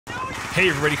Hey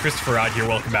everybody, ChristopherOdd here.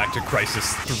 Welcome back to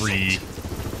Crysis 3.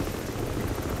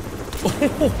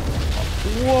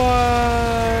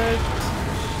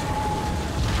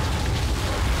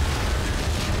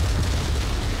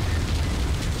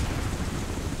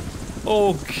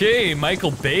 What? Okay,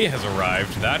 Michael Bay has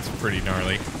arrived. That's pretty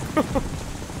gnarly.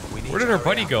 Where did our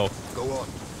buddy go? Go on.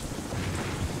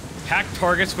 Hack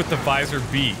targets with the visor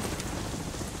B.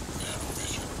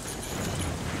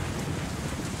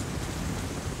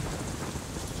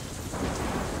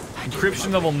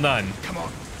 Encryption level none. Come on.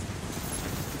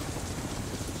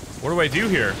 What do I do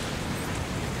here?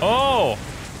 Oh!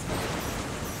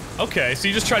 Okay, so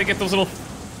you just try to get those little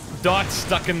dots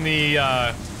stuck in the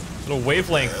little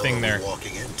wavelength thing there.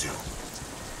 Walking into.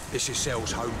 This is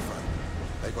C.E.L.'s home front.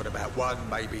 They've got about one,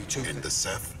 maybe two. In the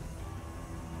Ceph?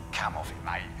 Come off it,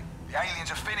 mate. The aliens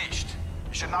are finished.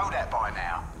 You should know that by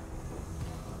now.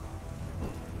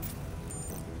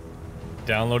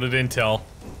 Downloaded intel.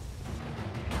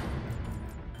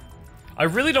 I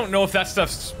really don't know if that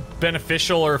stuff's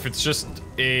beneficial or if it's just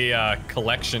a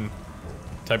collection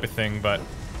type of thing, but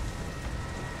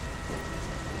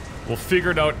we'll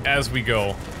figure it out as we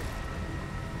go.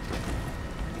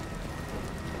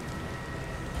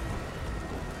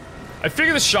 I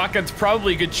figure the shotgun's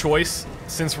probably a good choice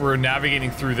since we're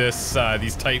navigating through this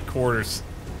these tight quarters.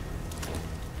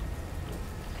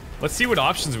 Let's see what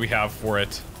options we have for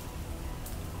it.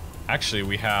 Actually,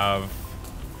 we have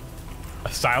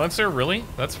a silencer, really?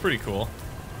 That's pretty cool.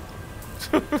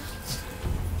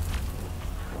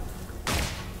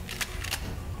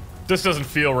 This doesn't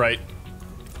feel right.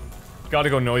 Gotta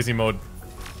go noisy mode.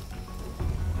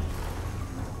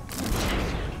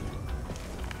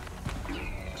 Oh,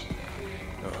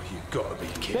 you gotta be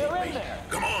kidding me.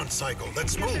 Come on, Cycle,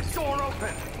 let's move. This door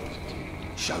open.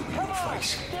 Show me your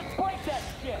face.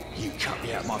 You cut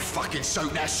me out of my fucking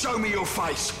suit, now show me your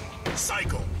face.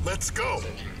 Cycle, let's go.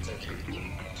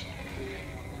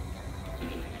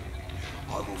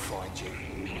 I will find you.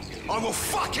 I will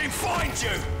fucking find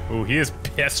you! Ooh, he is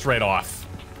pissed right off.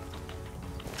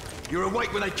 You're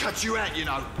awake when they cut you out, you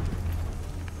know.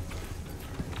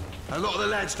 A lot of the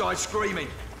lads died screaming.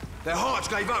 Their hearts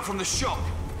gave up from the shock.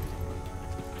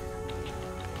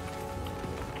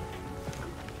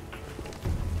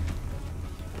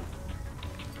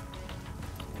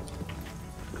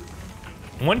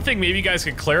 One thing maybe you guys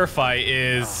could clarify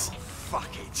is... Oh, fuck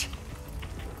it.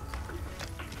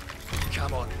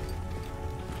 Come on.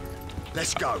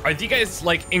 Let's go. Are you guys,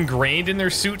 like, ingrained in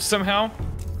their suits somehow?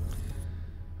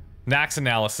 Nax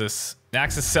analysis.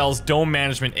 Nax's Cell's dome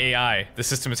management AI. The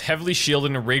system is heavily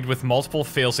shielded and rigged with multiple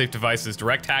failsafe devices.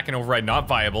 Direct hack and override not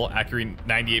viable. Accuracy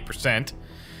 98%.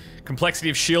 Complexity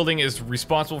of shielding is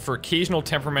responsible for occasional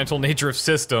temperamental nature of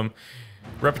system.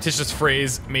 Repetitious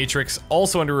phrase matrix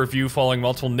also under review following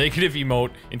multiple negative emote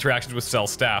interactions with Cell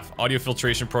staff. Audio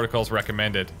filtration protocols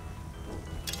recommended.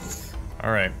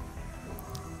 Alright.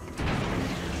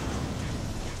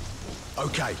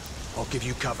 Okay, I'll give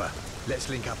you cover. Let's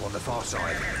link up on the far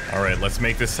side. Alright, let's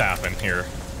make this happen here.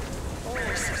 All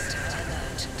systems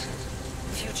alert.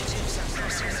 Fugitives are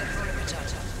crossing the perimeter.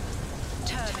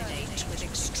 Terminate with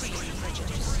extreme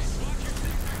prejudice.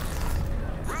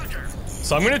 Roger.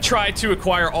 So I'm gonna try to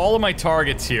acquire all of my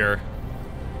targets here.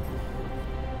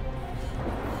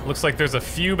 Looks like there's a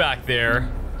few back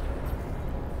there.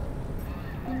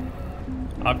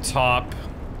 Up top,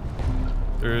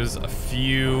 there's a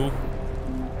few.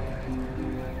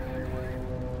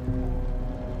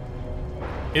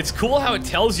 It's cool how it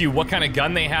tells you what kind of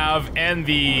gun they have and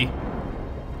the...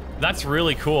 That's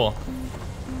really cool.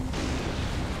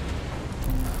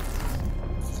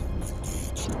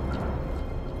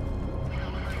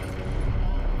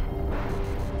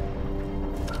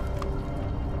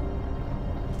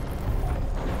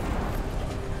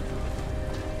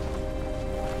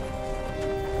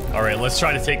 Alright, let's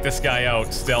try to take this guy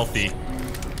out stealthy.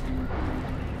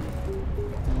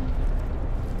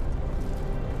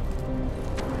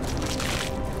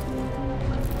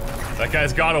 That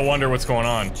guy's gotta wonder what's going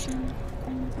on.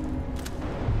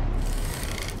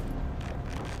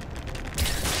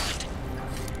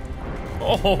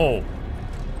 Oh!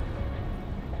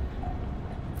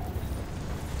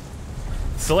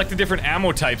 Select a different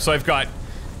ammo type. So I've got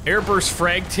airburst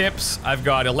frag tips, I've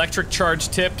got electric charge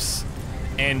tips,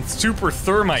 and super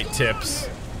thermite tips.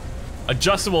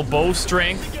 Adjustable bow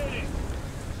strength.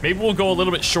 Maybe we'll go a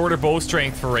little bit shorter bow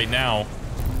strength for right now.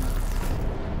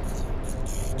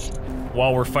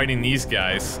 While we're fighting these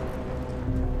guys.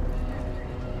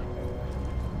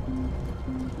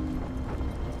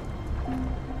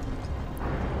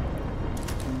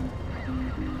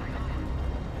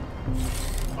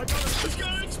 It's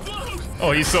gonna explode!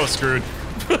 Oh, he's so screwed.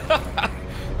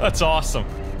 That's awesome.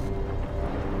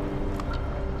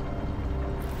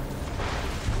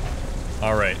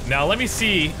 All right, now let me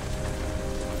see.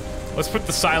 Let's put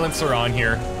the silencer on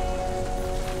here.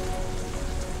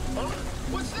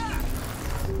 What's that?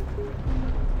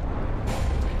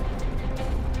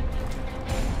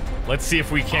 Let's see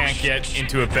if we can't get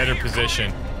into a better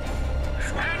position.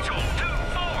 Angel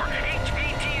 2-4,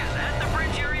 HVT is at the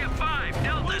bridge area 5,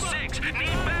 Delta 6, need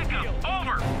backup,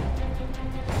 over.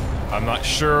 I'm not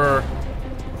sure.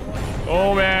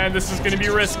 Oh man, this is gonna be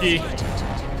risky.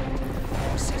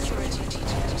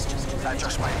 That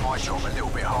just made my job a little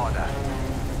bit harder.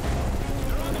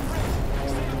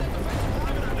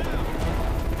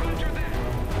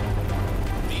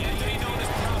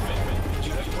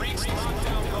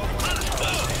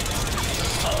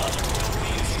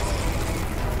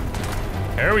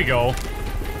 There we go.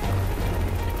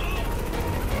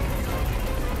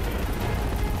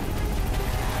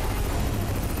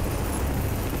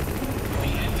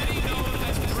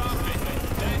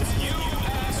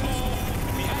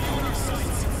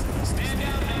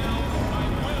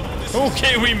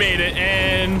 Okay, we made it,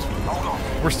 and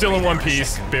we're still in one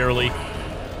piece, barely.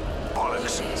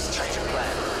 Bollocks. Change of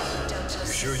plan.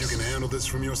 You sure you can handle this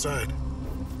from your side?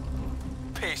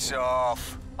 Piss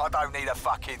off. I don't need a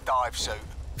fucking dive suit.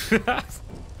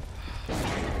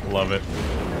 Love it.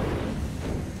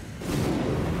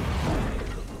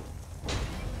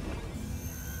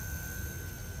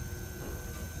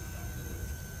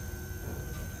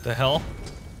 The hell?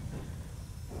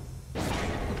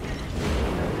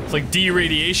 It's like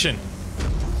de-radiation.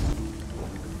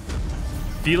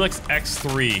 Felix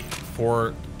X3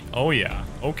 for... Oh yeah,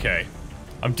 okay.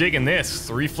 I'm digging this.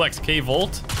 The Reflex K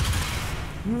Volt.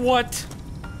 What?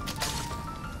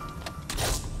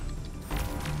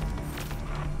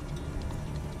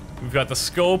 We've got the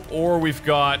scope, or we've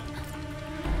got...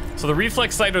 So the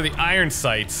reflex sight or the iron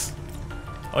sights.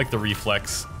 I like the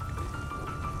reflex.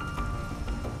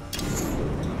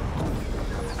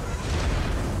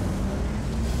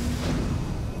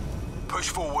 Push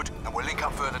forward and we'll link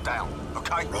up further down,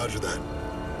 okay? Roger that.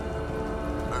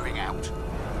 Moving out.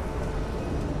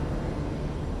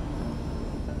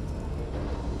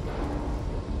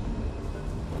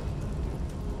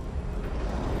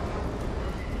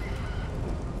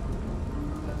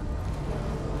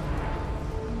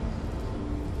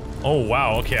 Oh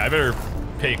wow, okay, I better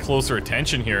pay closer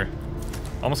attention here.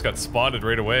 Almost got spotted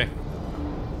right away.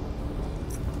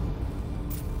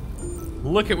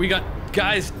 Look at, we got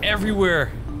guys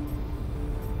everywhere.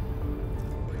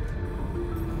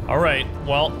 Alright,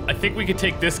 well, I think we could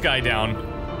take this guy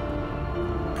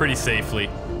down pretty safely.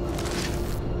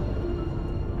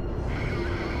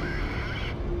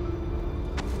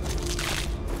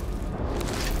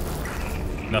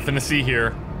 Nothing to see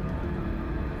here.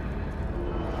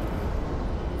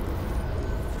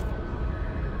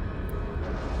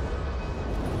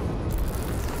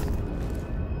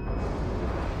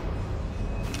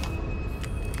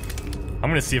 I'm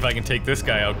gonna see if I can take this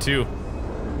guy out too.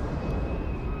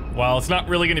 Well, it's not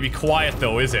really gonna be quiet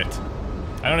though, is it?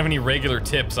 I don't have any regular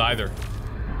tips either.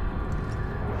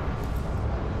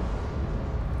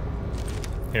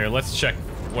 Here, let's check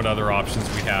what other options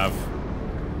we have.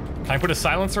 Can I put a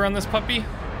silencer on this puppy?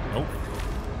 Nope.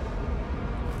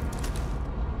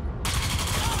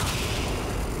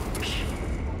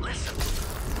 Listen.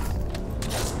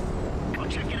 Go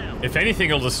check it out. If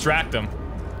anything, it'll distract him.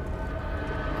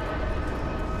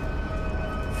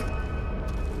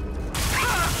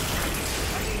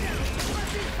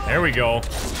 There we go.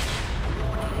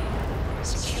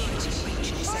 Security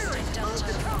breach detected Delta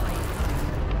 5.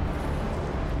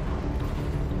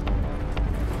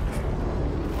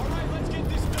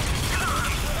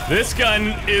 This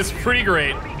gun is pretty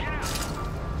great.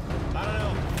 I don't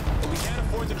know, but we can't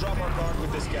afford to drop our guard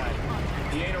with this guy.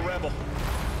 He ain't a rebel.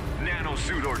 Nano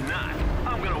suit or not,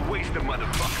 I'm gonna waste the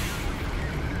motherfucker.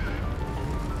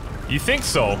 You think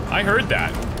so? I heard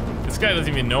that. This guy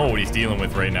doesn't even know what he's dealing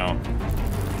with right now.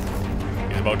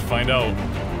 He's about to find out.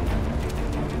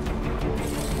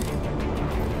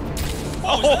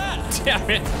 Oh, damn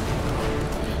it!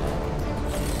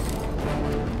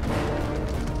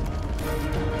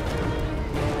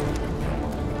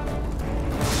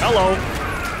 Hello.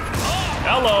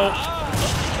 Hello.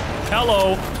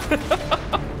 Hello.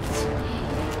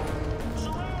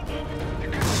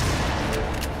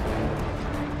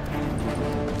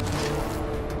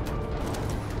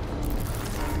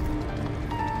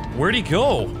 Where'd he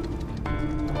go?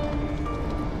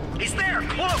 He's there,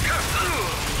 cloaker!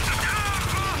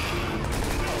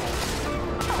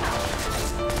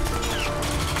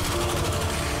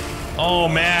 Oh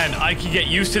man, I can get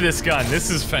used to this gun.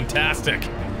 This is fantastic.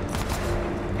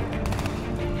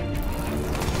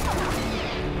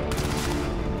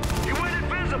 You went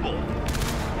invisible.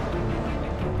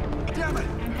 Damn it!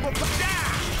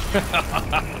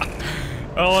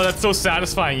 Oh, that's so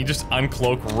satisfying. You just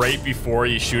uncloak right before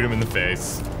you shoot him in the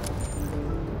face.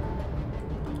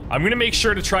 I'm gonna make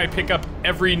sure to try and pick up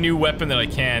every new weapon that I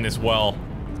can as well.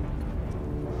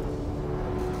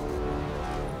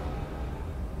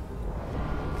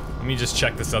 Let me just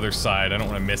check this other side. I don't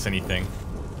want to miss anything.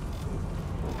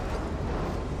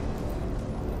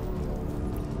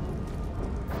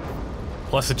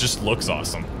 Plus, it just looks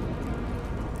awesome.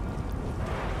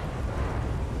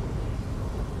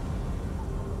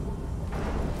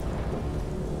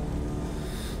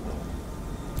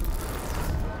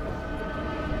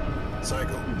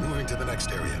 Psycho, moving to the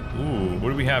next area. Ooh,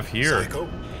 what do we have here? Psycho?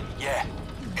 Yeah.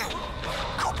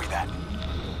 Copy that.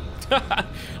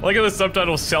 Look at the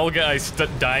subtitle, "Cell Guy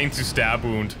dying to stab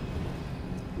wound."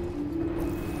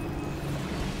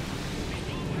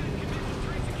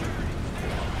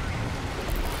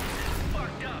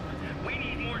 Fucked up. We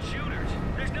need more shooters.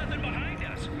 There's nothing behind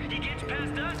us. He gets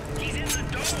past us, he's in the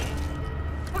dome.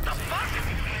 What the fuck?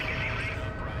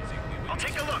 I'll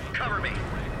take a look. Cover me.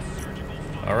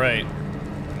 Alright.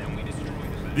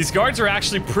 These guards are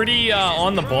actually pretty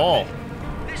on the ball.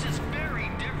 This is very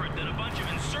different than a bunch of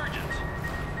insurgents.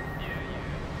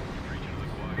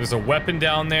 There's a weapon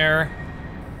down there.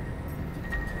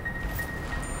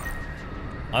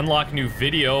 Unlock new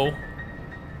video.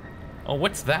 Oh,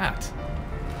 what's that?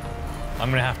 I'm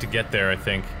gonna have to get there, I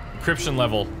think. Encryption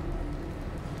level.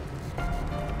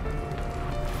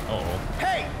 Uh-oh.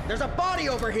 Hey, there's a body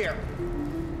over here.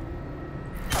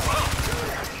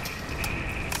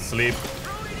 Sleep.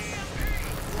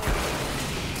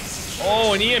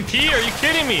 Oh, an EMP? Are you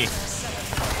kidding me?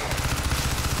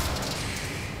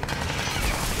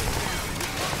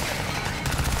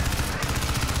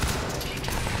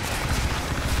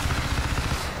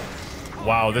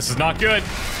 Wow, this is not good.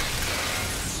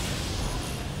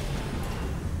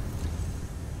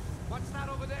 What's that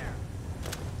over there?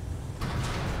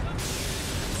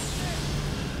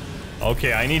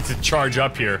 Okay, I need to charge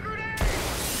up here.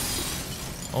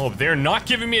 Oh, they're not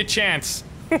giving me a chance.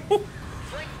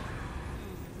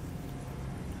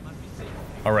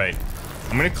 Alright.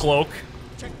 I'm gonna cloak.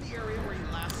 Check the area where you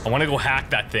last. I wanna go hack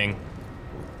that thing.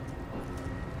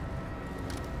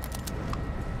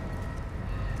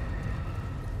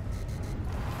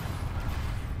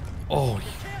 Oh.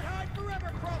 Can't hide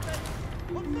forever, Prophet.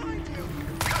 We'll find you.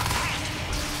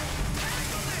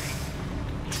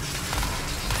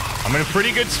 I'm in a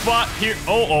pretty good spot here.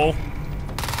 Oh.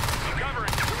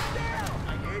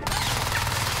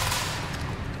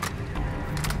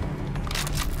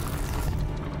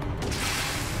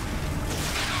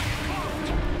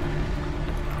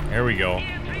 There we go.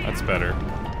 That's better.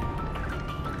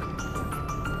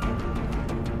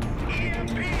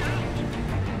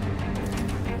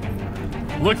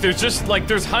 Look, there's just like,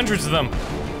 there's hundreds of them.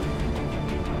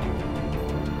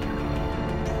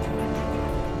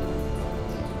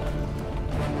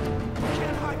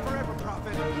 Can't hide forever,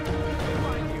 Prophet. We'll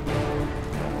find you.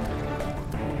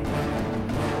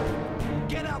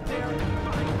 Get out there.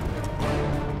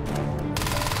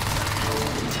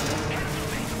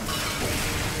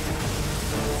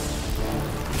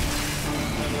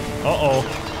 Uh-oh.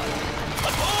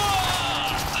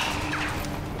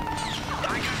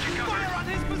 Fire on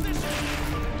his position.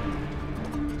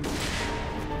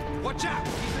 Watch out.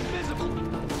 He's invisible.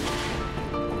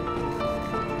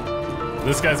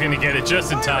 This guy's gonna get it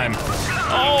just in time.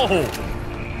 Oh!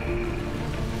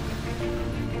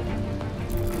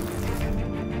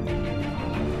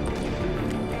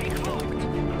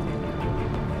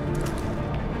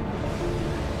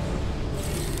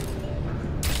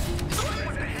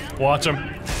 Watch him.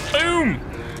 Boom!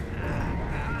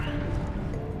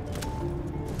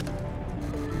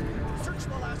 Search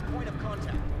the last point of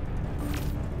contact.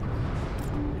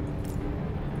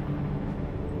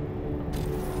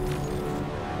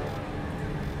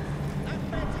 That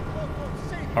fancy cloak won't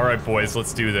save. All right, boys,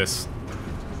 let's do this.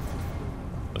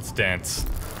 Let's dance.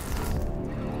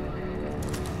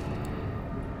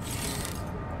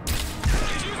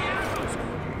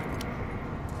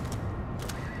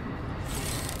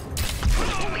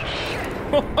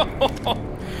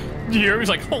 You hear him? He's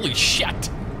like, holy shit.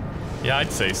 Yeah,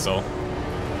 I'd say so.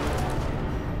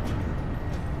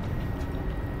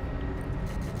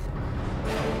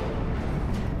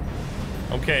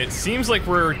 Okay, it seems like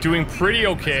we're doing pretty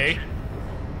okay.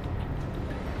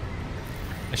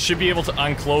 I should be able to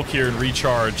uncloak here and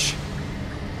recharge.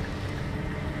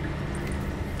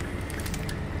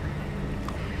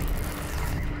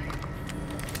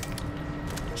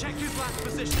 blast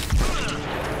position.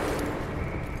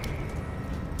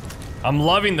 I'm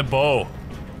loving the bow.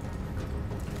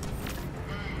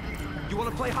 You want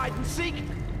to play hide and seek?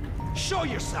 Show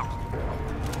yourself.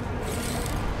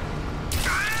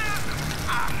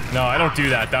 No, I don't do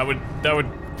that. That would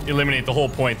eliminate the whole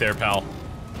point there, pal.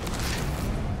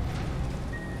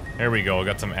 There we go.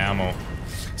 Got some ammo.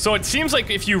 So it seems like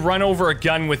if you run over a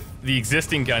gun with the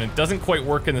existing gun, it doesn't quite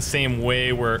work in the same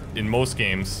way where in most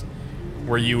games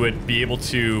where you would be able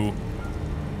to...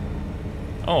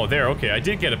 Oh, there. Okay, I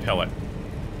did get a pellet.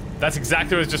 That's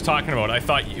exactly what I was just talking about. I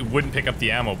thought it wouldn't pick up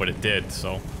the ammo, but it did,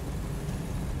 so...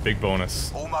 Big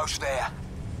bonus. Almost there.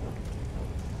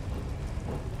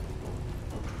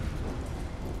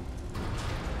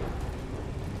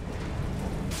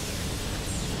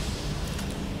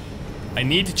 I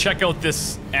need to check out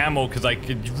this ammo because I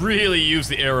could really use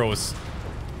the arrows.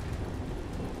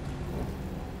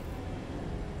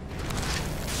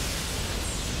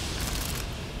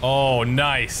 Oh,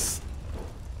 nice.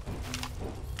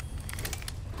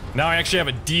 Now I actually have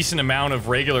a decent amount of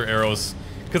regular arrows.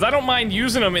 Because I don't mind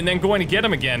using them and then going to get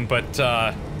them again, but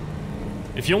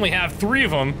if you only have 3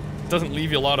 of them, it doesn't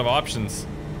leave you a lot of options.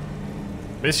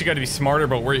 Basically, you got to be smarter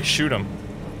about where you shoot them.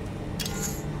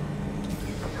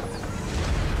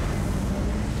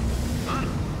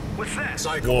 What's that?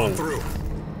 Cycle on through.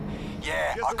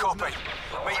 Yeah, I copy.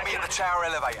 Meet me at the tower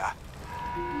elevator.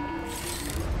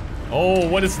 Oh,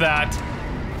 what is that?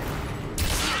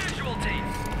 Casualties.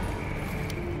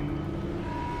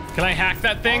 Can I hack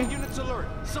that All thing? units alert.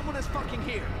 Someone is fucking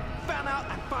here. Fan out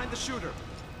and find the shooter.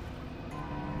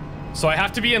 So I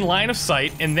have to be in line of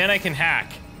sight, and then I can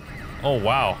hack. Oh,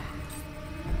 wow.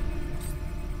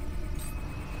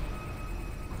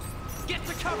 Get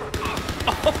to cover.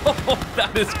 Oh,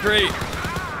 that is great.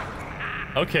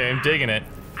 Okay, I'm digging it.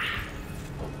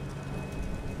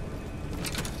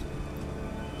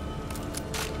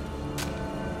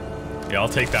 Yeah, I'll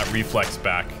take that reflex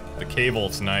back. The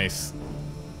cable's nice.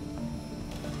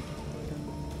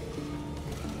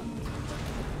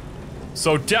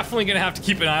 So definitely gonna have to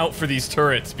keep an eye out for these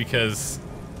turrets because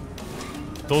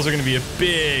those are gonna be a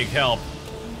big help.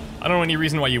 I don't know any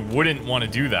reason why you wouldn't want to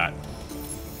do that.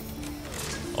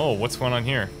 Oh, what's going on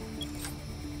here?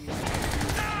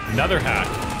 Another hack.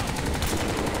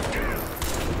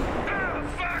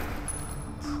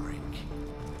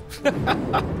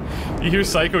 You hear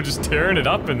Psycho just tearing it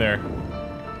up in there.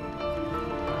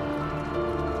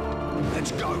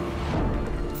 Let's go.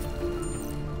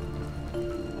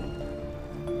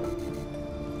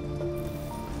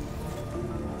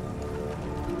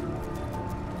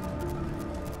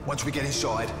 Once we get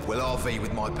inside, we'll RV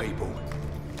with my people.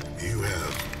 You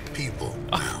have people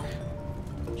now.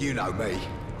 You know me.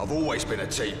 I've always been a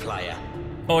team player.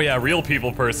 Oh yeah, real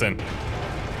people person.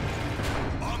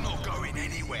 I'm not going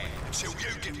anywhere until you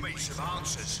give me some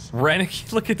answers.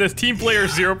 Rennick, look at this. Team player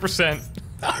 0%.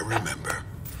 I remember.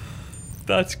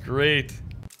 That's great.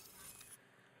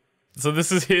 So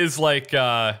this is his, like,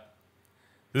 this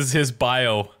is his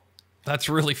bio. That's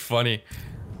really funny.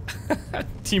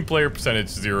 Team player percentage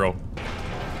 0.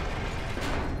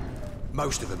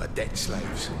 Most of them are debt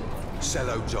slaves. Sell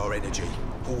loads our energy,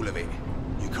 all of it.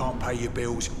 You can't pay your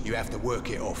bills, you have to work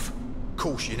it off. Of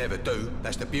course you never do,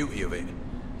 that's the beauty of it.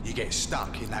 You get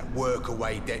stuck in that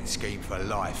work-away debt scheme for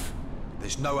life.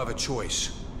 There's no other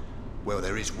choice. Well,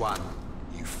 there is one.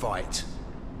 You fight.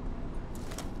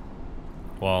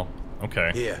 Well,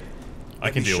 okay. Here, I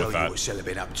can deal with Let me show that. you what C.E.L.L have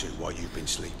been up to while you've been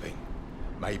sleeping.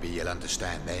 Maybe you'll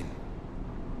understand then.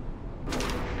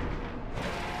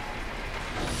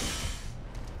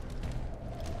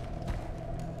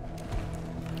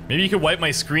 Maybe you could wipe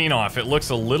my screen off. It looks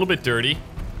a little bit dirty.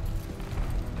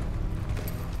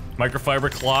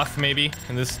 Microfiber cloth, maybe,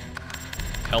 in this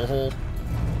hellhole.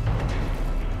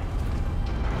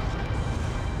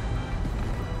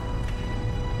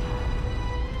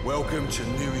 Welcome to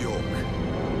New York.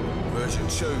 Version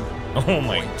 2. Oh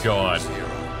my god.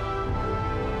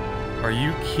 Are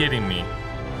you kidding me?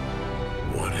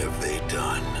 What have they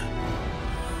done?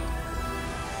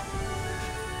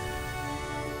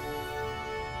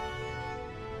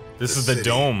 This The is the city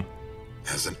dome.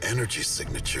 has an energy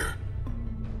signature.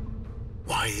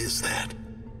 Why is that?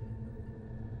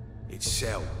 It's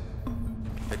C.E.L.L.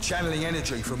 They're channeling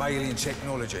energy from alien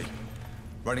technology,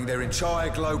 running their entire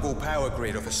global power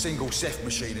grid off a single Ceph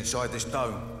machine inside this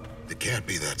dome. It can't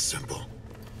be that simple.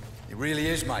 It really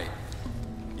is, mate.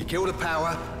 You kill the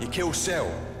power, you kill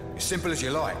C.E.L.L. As simple as you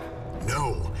like.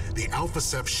 No, the Alpha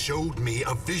Ceph showed me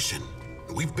a vision.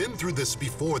 We've been through this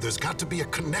before. There's got to be a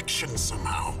connection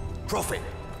somehow. Prophet,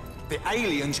 the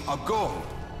aliens are gone.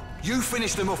 You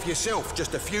finished them off yourself,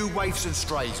 just a few waifs and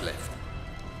strays left.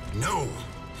 No,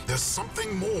 there's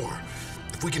something more.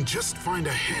 If we can just find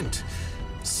a hint,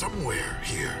 somewhere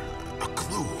here, a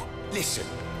clue. Listen,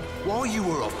 while you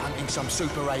were off hunting some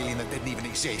super alien that didn't even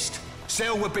exist,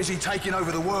 C.E.L.L. were busy taking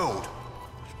over the world.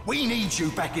 We need you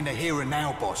back in the here and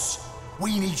now, boss.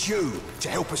 We need you to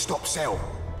help us stop C.E.L.L.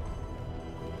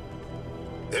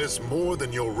 There's more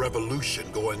than your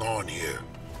revolution going on here.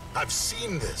 I've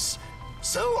seen this.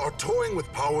 C.E.L.L. are toying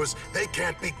with powers they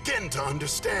can't begin to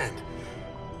understand.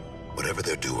 Whatever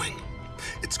they're doing,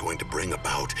 it's going to bring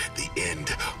about the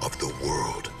end of the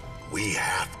world. We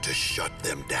have to shut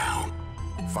them down.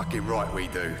 Fucking right we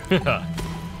do.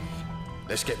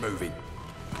 Let's get moving.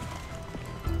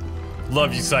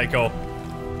 Love you, Psycho.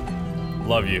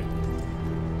 Love you.